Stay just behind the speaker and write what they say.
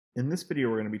In this video,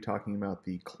 we're going to be talking about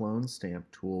the clone stamp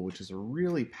tool, which is a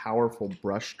really powerful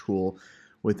brush tool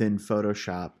within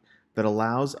Photoshop that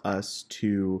allows us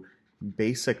to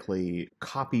basically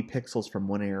copy pixels from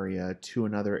one area to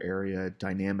another area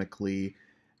dynamically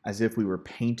as if we were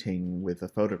painting with a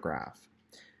photograph.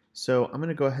 So I'm going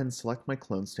to go ahead and select my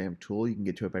clone stamp tool. You can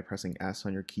get to it by pressing S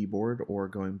on your keyboard or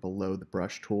going below the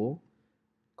brush tool,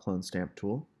 clone stamp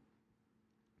tool.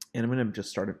 And I'm going to just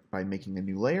start it by making a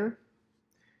new layer,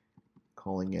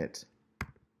 calling it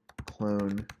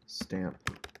clone stamp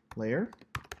layer.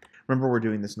 Remember, we're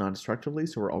doing this non-destructively,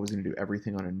 so we're always going to do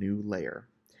everything on a new layer.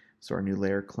 So our new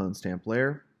layer, clone stamp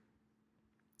layer.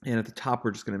 And at the top,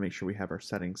 we're just going to make sure we have our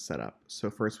settings set up. So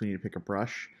first, we need to pick a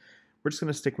brush. We're just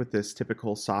going to stick with this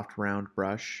typical soft round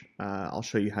brush. I'll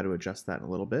show you how to adjust that in a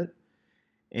little bit.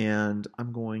 And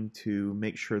I'm going to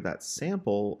make sure that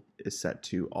sample is set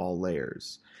to all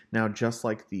layers. Now, just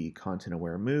like the content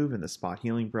aware move and the spot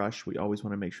healing brush, we always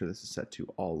want to make sure this is set to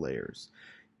all layers.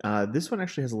 This one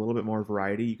actually has a little bit more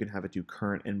variety. You can have it do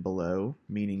current and below,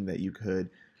 meaning that you could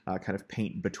kind of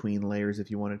paint between layers if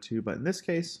you wanted to, but in this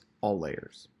case, all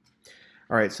layers.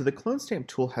 All right, so the clone stamp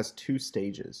tool has two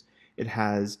stages. It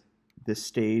has this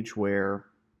stage where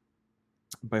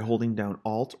by holding down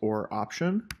Alt or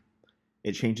Option,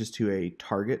 it changes to a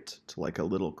target, to like a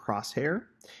little crosshair,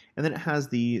 and then it has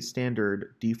the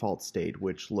standard default state,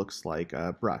 which looks like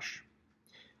a brush,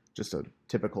 just a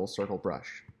typical circle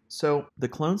brush. So the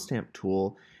clone stamp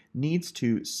tool needs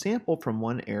to sample from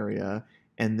one area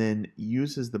and then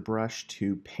uses the brush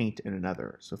to paint in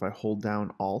another. So if I hold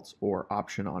down Alt or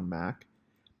Option on Mac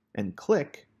and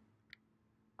click,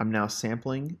 I'm now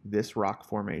sampling this rock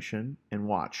formation, and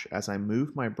watch, as I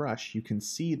move my brush, you can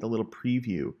see the little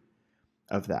preview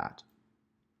of that.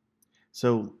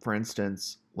 So for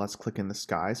instance, let's click in the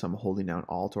sky. So I'm holding down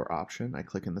Alt or Option. I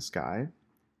click in the sky.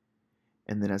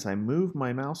 And then as I move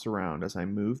my mouse around, as I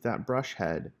move that brush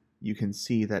head, you can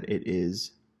see that it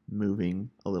is moving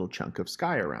a little chunk of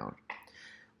sky around.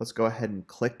 Let's go ahead and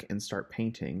click and start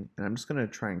painting. And I'm just going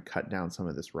to try and cut down some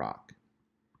of this rock.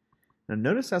 Now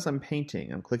notice as I'm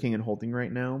painting, I'm clicking and holding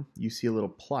right now, you see a little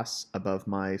plus above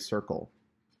my circle,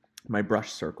 my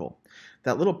brush circle.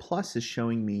 That little plus is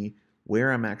showing me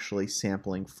where I'm actually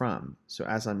sampling from. So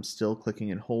as I'm still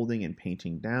clicking and holding and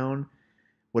painting down,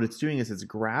 what it's doing is it's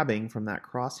grabbing from that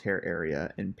crosshair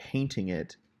area and painting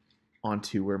it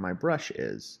onto where my brush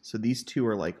is. So these two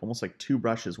are like almost like two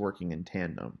brushes working in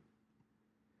tandem.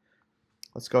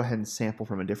 Let's go ahead and sample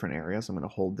from a different area. So I'm going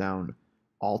to hold down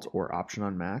Alt or Option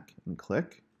on Mac and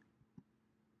click.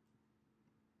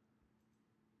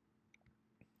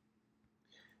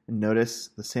 And notice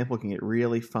the sample can get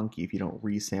really funky if you don't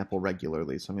resample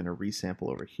regularly. So I'm going to resample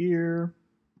over here.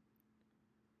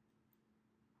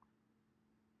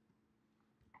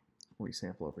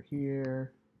 Resample over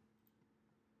here.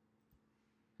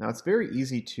 Now it's very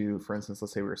easy to, for instance,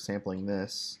 let's say we were sampling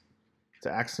this, to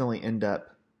accidentally end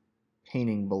up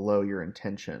painting below your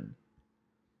intention,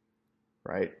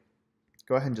 right?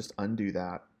 Go ahead and just undo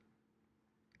that.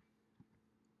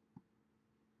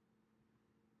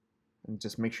 And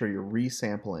just make sure you're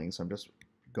resampling. So I'm just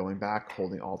going back,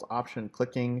 holding Alt Option,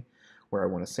 clicking where I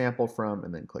want to sample from,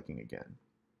 and then clicking again.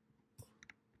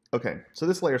 Okay, so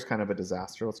this layer is kind of a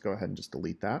disaster. Let's go ahead and just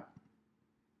delete that.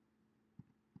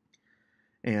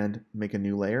 And make a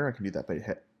new layer. I can do that by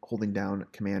holding down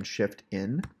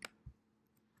Command-Shift-N.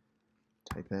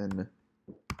 Type in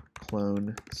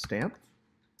clone stamp.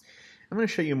 I'm going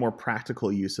to show you a more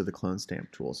practical use of the clone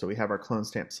stamp tool. So we have our clone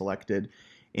stamp selected,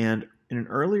 and in an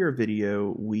earlier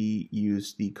video we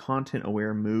used the content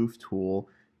aware move tool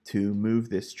to move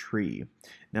this tree.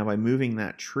 Now by moving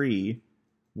that tree,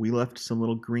 we left some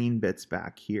little green bits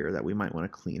back here that we might want to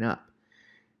clean up.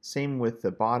 Same with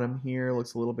the bottom here,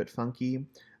 looks a little bit funky.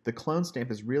 The clone stamp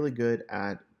is really good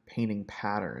at painting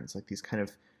patterns, like these kind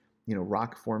of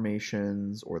rock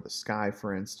formations or the sky,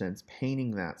 for instance,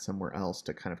 painting that somewhere else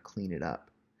to kind of clean it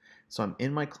up. So I'm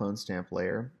in my clone stamp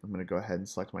layer. I'm going to go ahead and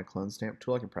select my clone stamp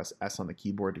tool. I can press S on the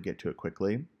keyboard to get to it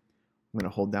quickly. I'm going to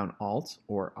hold down Alt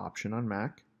or Option on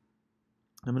Mac.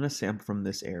 I'm going to sample from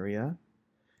this area.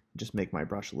 Just make my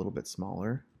brush a little bit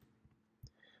smaller.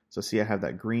 So see, I have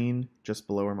that green just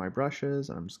below where my brush is,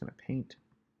 and I'm just going to paint.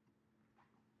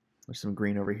 There's some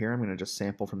green over here. I'm going to just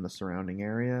sample from the surrounding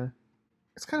area.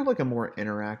 It's kind of like a more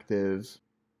interactive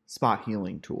spot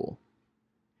healing tool.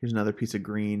 Here's another piece of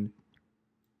green.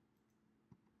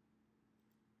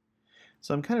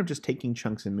 So I'm kind of just taking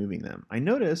chunks and moving them. I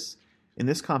notice in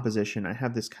this composition I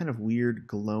have this kind of weird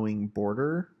glowing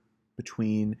border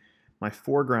between my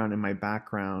foreground and my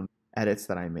background edits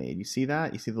that I made. You see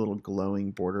that? You see the little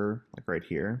glowing border like right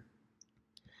here?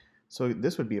 So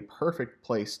this would be a perfect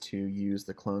place to use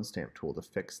the clone stamp tool to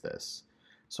fix this.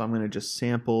 So I'm going to just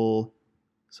sample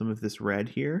some of this red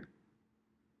here.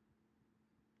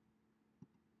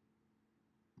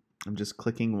 I'm just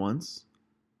clicking once.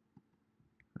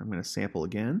 I'm going to sample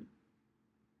again.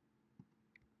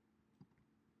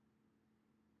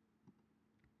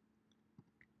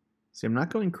 See, I'm not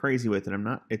going crazy with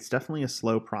it. It's definitely a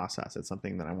slow process. It's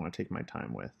something that I want to take my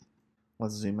time with.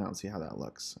 Let's zoom out and see how that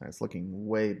looks. It's looking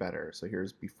way better. So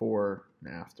here's before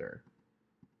and after.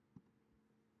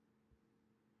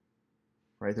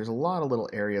 Right, there's a lot of little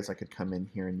areas I could come in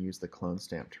here and use the clone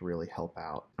stamp to really help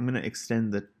out. I'm going to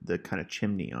extend the kind of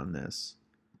chimney on this.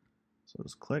 So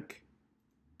just click,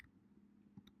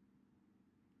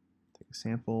 take a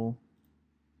sample,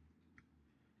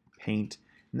 paint.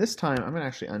 And this time I'm going to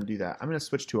actually undo that. I'm going to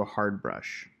switch to a hard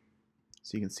brush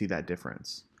so you can see that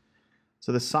difference.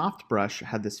 So the soft brush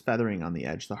had this feathering on the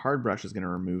edge. The hard brush is going to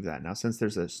remove that. Now since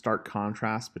there's a stark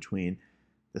contrast between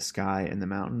the sky and the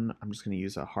mountain, I'm just going to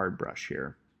use a hard brush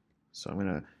here. So I'm going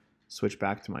to switch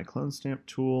back to my clone stamp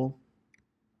tool.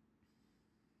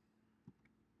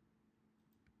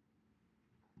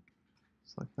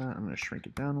 Just like that. I'm going to shrink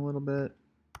it down a little bit.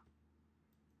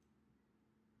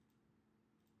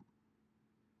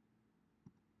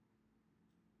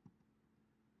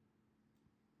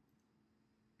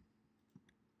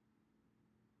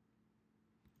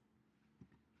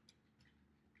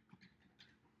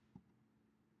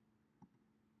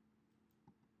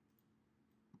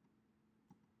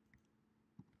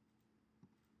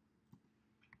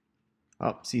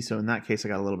 Oh, see, so in that case, I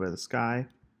got a little bit of the sky.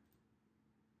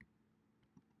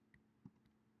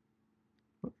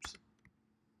 Whoops.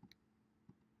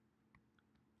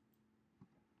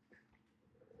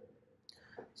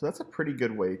 So that's a pretty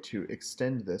good way to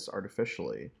extend this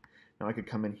artificially. Now I could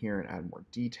come in here and add more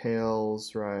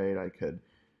details, right? I could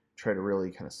try to really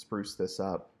kind of spruce this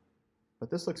up, but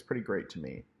this looks pretty great to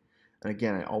me. And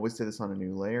again, I always do this on a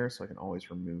new layer, so I can always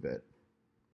remove it.